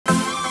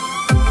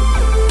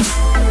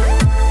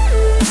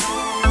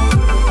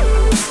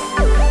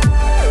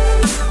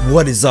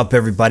What is up,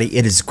 everybody?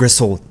 It is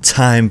Gristle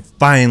time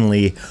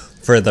finally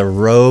for the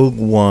Rogue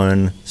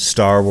One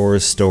Star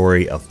Wars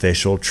Story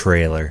official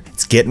trailer.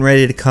 It's getting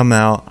ready to come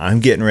out. I'm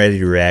getting ready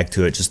to react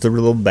to it. Just a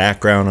little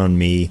background on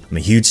me. I'm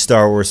a huge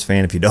Star Wars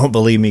fan. If you don't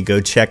believe me, go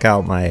check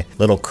out my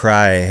little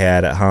cry I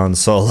had at Han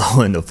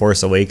Solo in the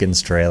Force Awakens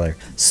trailer.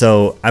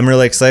 So I'm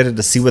really excited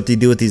to see what they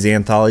do with these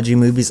anthology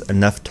movies.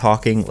 Enough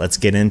talking. Let's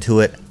get into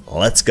it.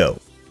 Let's go.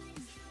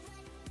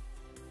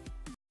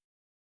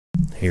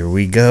 Here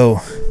we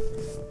go.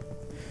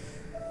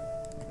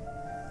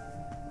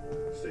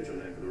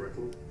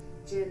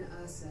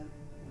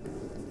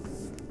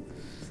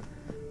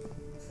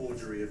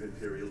 Forgery of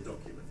imperial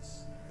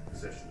documents,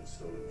 possession of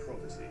stolen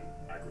property,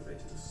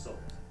 aggravated assault,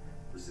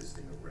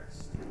 resisting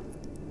arrest.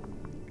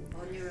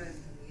 On your own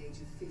from the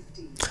age of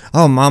 15.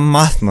 Oh, Mom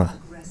Mothma.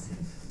 Aggressive,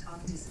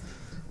 undisciplined.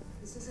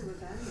 This is a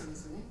rebellion,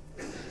 isn't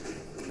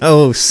it?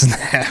 Oh,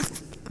 snap.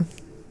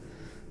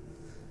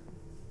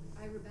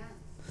 I rebel.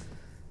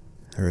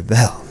 I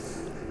rebel.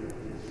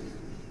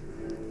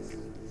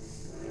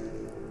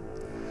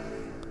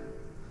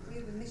 We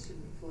have a mission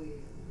for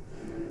you.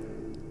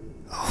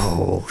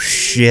 Oh,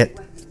 shit.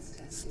 Weapons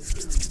test.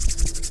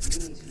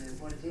 You need to know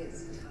what it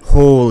is.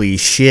 Holy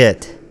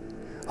shit.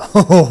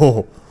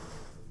 Oh.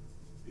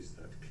 Is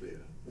that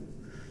clear?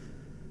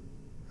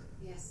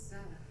 Yes, sir.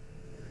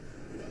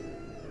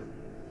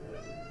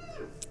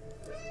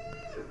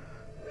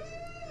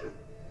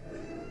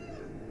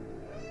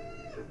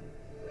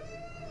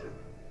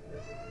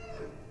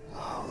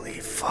 Holy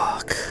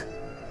fuck.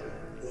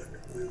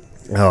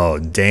 Oh,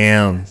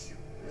 damn. What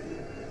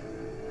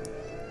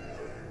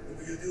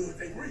will you do if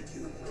they break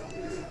you?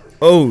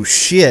 Oh,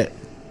 shit.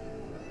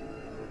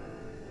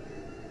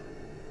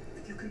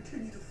 If you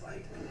continue to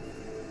fight,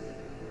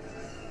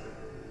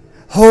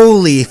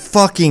 Holy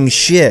fucking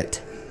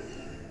shit.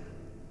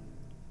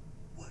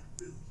 what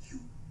will you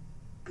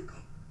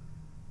become?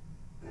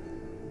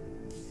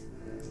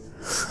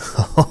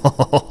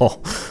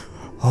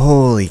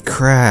 Holy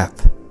crap.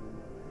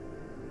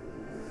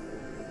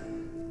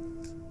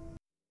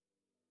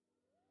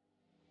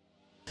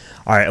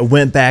 Alright, I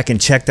went back and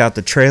checked out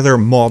the trailer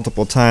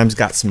multiple times,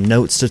 got some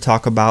notes to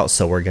talk about,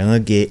 so we're gonna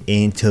get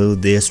into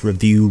this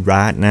review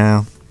right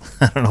now.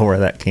 I don't know where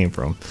that came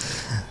from.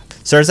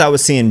 Starts out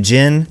with seeing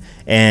Jyn,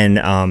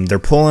 and they're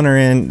pulling her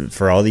in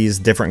for all these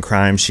different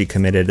crimes she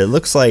committed. It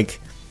looks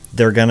like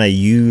they're gonna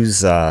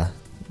use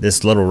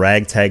this little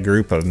ragtag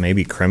group of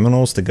maybe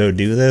criminals to go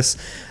do this.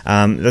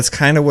 That's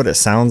kind of what it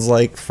sounds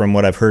like from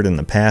what I've heard in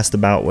the past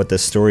about what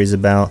this story's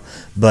about,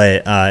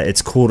 but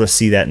it's cool to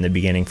see that in the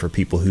beginning for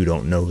people who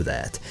don't know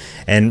that.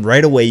 And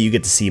right away you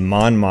get to see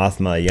Mon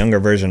Mothma, a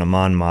younger version of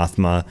Mon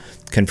Mothma,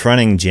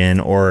 confronting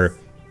Jyn or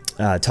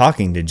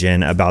talking to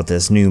Jyn about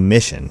this new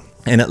mission.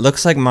 And it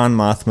looks like Mon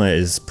Mothma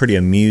is pretty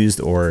amused,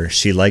 or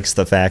she likes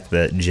the fact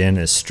that Jyn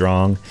is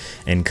strong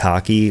and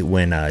cocky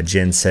when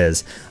Jyn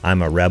says,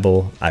 "I'm a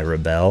rebel, I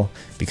rebel,"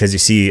 because you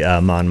see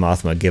Mon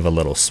Mothma give a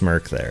little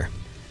smirk there.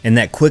 And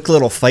that quick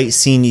little fight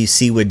scene you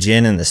see with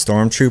Jyn and the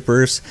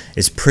stormtroopers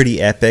is pretty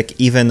epic,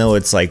 even though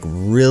it's like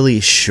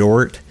really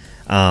short.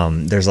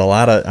 There's a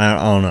lot of, I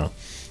don't know.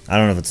 I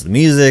don't know if it's the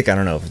music, I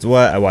don't know if it's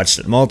what. I watched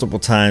it multiple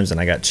times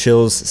and I got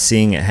chills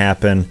seeing it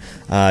happen.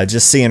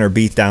 Just seeing her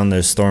beat down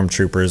those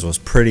stormtroopers was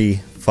pretty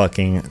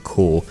fucking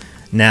cool.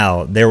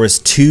 Now, there was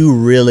two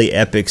really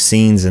epic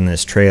scenes in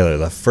this trailer.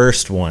 The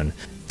first one,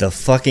 the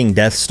fucking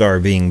Death Star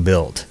being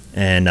built,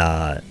 and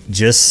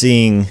just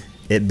seeing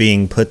it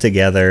being put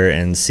together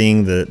and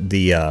seeing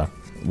the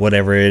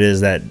whatever it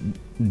is, that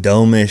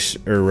dome-ish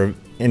or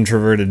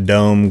introverted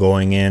dome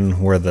going in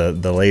where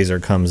the laser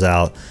comes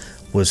out,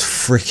 was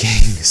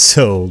freaking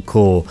so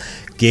cool.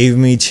 Gave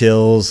me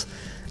chills.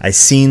 I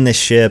seen the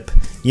ship.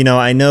 You know,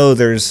 I know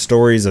there's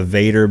stories of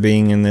Vader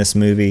being in this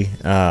movie,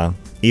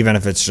 even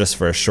if it's just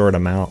for a short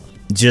amount.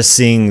 Just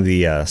seeing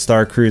the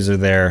Star Cruiser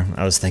there,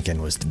 I was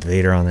thinking, was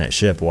Vader on that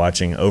ship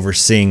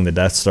overseeing the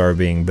Death Star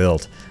being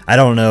built? I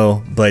don't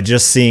know, but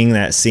just seeing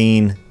that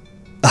scene,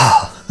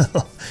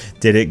 oh,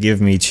 did it give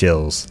me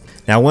chills.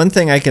 Now, one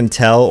thing I can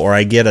tell, or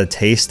I get a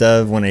taste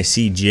of when I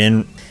see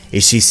Jyn,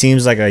 is she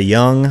seems like a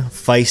young,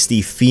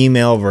 feisty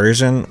female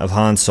version of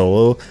Han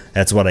Solo.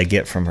 That's what I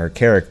get from her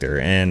character,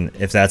 and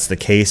if that's the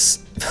case,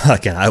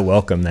 fucking I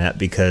welcome that,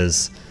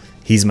 because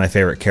he's my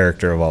favorite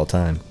character of all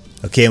time.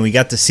 Okay, and we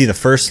got to see the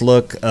first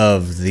look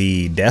of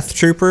the Death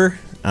Trooper.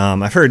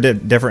 I've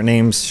heard different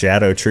names: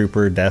 Shadow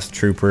Trooper, Death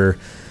Trooper,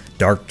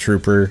 Dark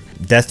Trooper.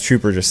 Death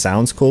Trooper just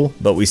sounds cool,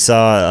 but we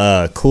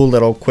saw a cool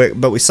little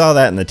but we saw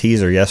that in the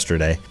teaser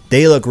yesterday.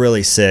 They look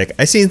really sick.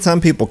 I seen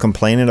some people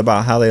complaining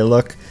about how they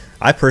look.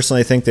 I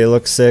personally think they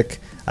look sick.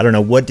 I don't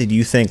know, what did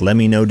you think? Let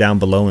me know down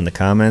below in the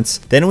comments.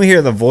 Then we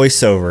hear the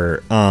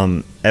voiceover.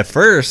 At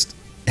first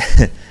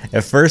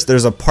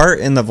there's a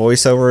part in the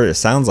voiceover, it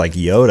sounds like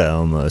Yoda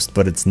almost,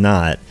 but it's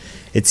not.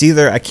 It's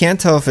either, I can't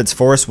tell if it's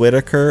Forrest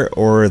Whitaker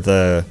or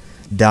the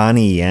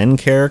Donnie Yen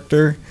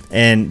character.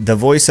 And the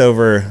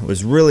voiceover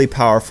was really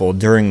powerful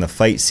during the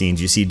fight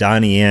scenes. You see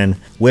Donnie Yen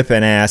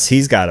whipping ass.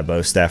 He's got a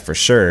bow staff for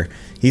sure.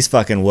 He's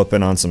fucking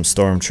whooping on some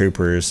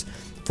stormtroopers.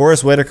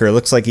 Forrest Whitaker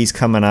looks like he's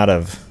coming out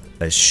of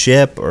a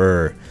ship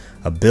or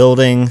a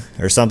building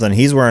or something.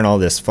 He's wearing all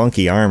this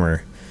funky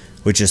armor,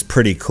 which is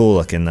pretty cool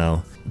looking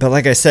though. But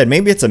like I said,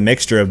 maybe it's a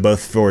mixture of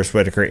both Forrest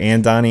Whitaker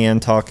and Donnie Yen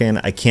talking.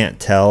 I can't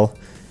tell.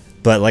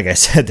 But like I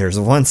said, there's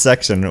one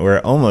section where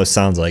it almost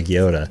sounds like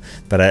Yoda,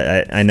 but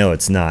I know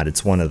it's not.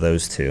 It's one of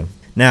those two.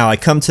 Now I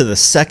come to the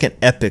second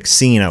epic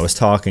scene I was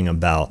talking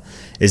about,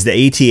 is the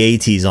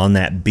AT-ATs on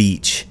that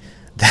beach.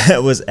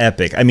 That was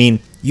epic. I mean,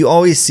 you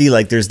always see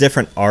like there's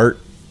different art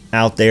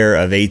out there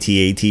of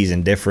AT-ATs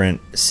in different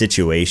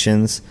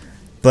situations,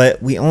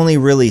 but we only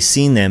really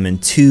seen them in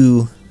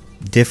two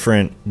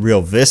different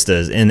real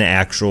vistas in the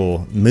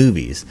actual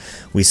movies.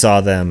 We saw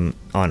them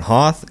on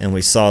Hoth and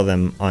we saw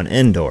them on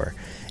Endor.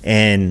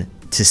 And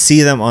to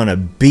see them on a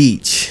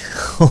beach,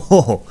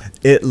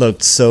 it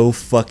looked so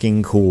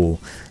fucking cool.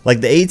 Like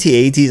the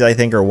AT-ATs I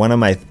think are one of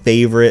my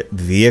favorite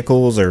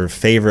vehicles or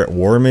favorite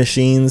war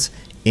machines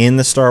in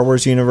the Star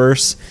Wars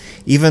universe.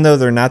 Even though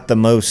they're not the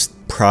most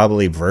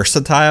probably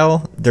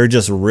versatile, they're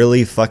just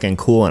really fucking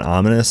cool and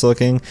ominous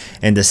looking.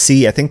 And to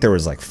see, I think there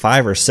was like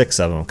 5 or 6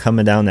 of them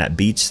coming down that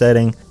beach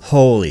setting.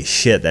 Holy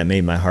shit, that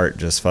made my heart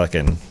just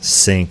fucking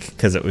sink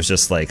because it was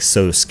just like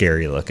so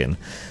scary looking.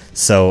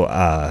 So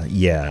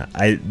yeah,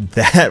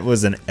 that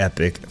was an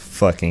epic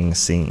fucking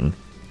scene.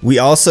 We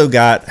also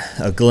got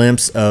a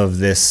glimpse of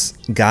this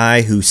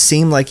guy who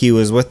seemed like he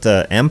was with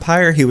the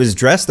Empire. He was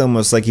dressed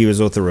almost like he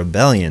was with the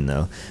Rebellion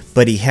though,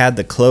 but he had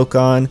the cloak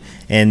on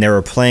and they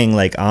were playing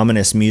like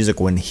ominous music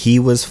when he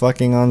was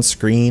fucking on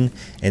screen,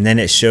 and then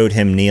it showed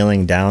him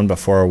kneeling down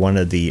before one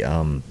of the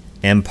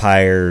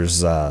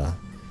Empire's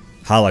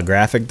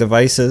holographic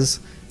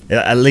devices.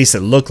 At least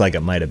it looked like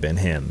it might have been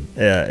him.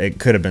 It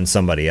could have been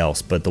somebody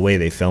else, but the way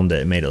they filmed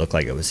it, it made it look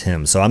like it was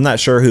him. So I'm not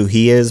sure who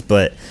he is,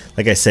 but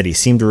like I said, he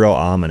seemed real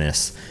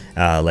ominous,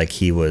 like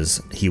he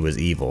was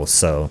evil.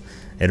 So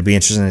it'll be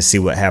interesting to see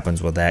what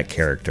happens with that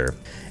character.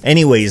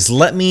 Anyways,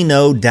 let me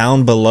know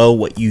down below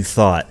what you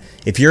thought.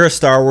 If you're a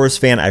Star Wars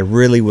fan, I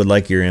really would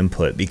like your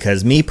input,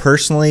 because me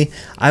personally,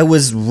 I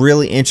was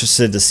really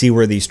interested to see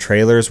where these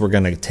trailers were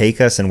going to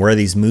take us and where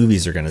these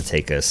movies are going to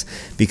take us,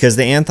 because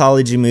the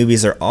anthology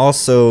movies are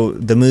also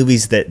the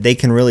movies that they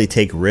can really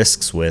take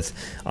risks with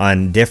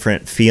on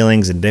different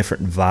feelings and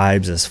different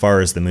vibes as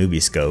far as the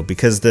movies go,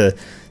 because the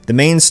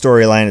main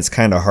storyline, it's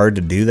kind of hard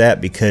to do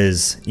that,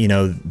 because you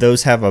know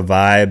those have a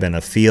vibe and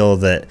a feel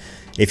that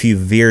if you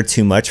veer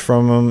too much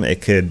from them,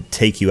 it could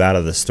take you out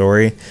of the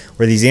story.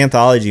 Where these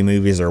anthology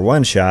movies are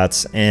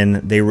one-shots, and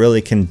they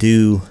really can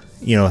do,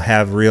 you know,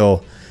 have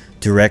real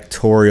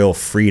directorial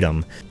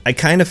freedom. I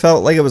kind of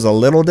felt like it was a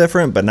little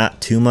different, but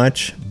not too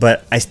much.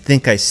 But I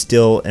think I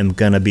still am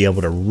going to be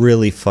able to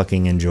really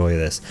fucking enjoy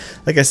this.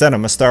 Like I said,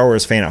 I'm a Star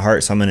Wars fan at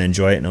heart, so I'm going to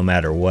enjoy it no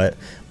matter what.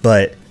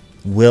 But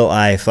will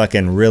I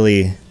fucking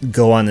really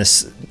go on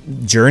this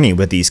journey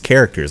with these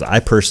characters? I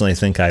personally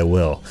think I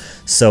will.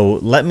 So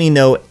let me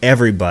know,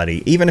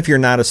 everybody, even if you're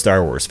not a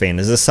Star Wars fan,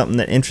 is this something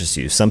that interests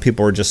you? Some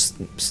people are just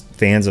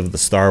fans of the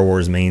Star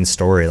Wars main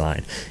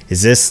storyline.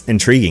 Is this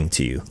intriguing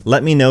to you?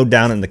 Let me know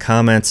down in the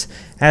comments.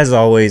 As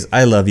always,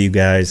 I love you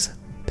guys.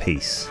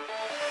 Peace.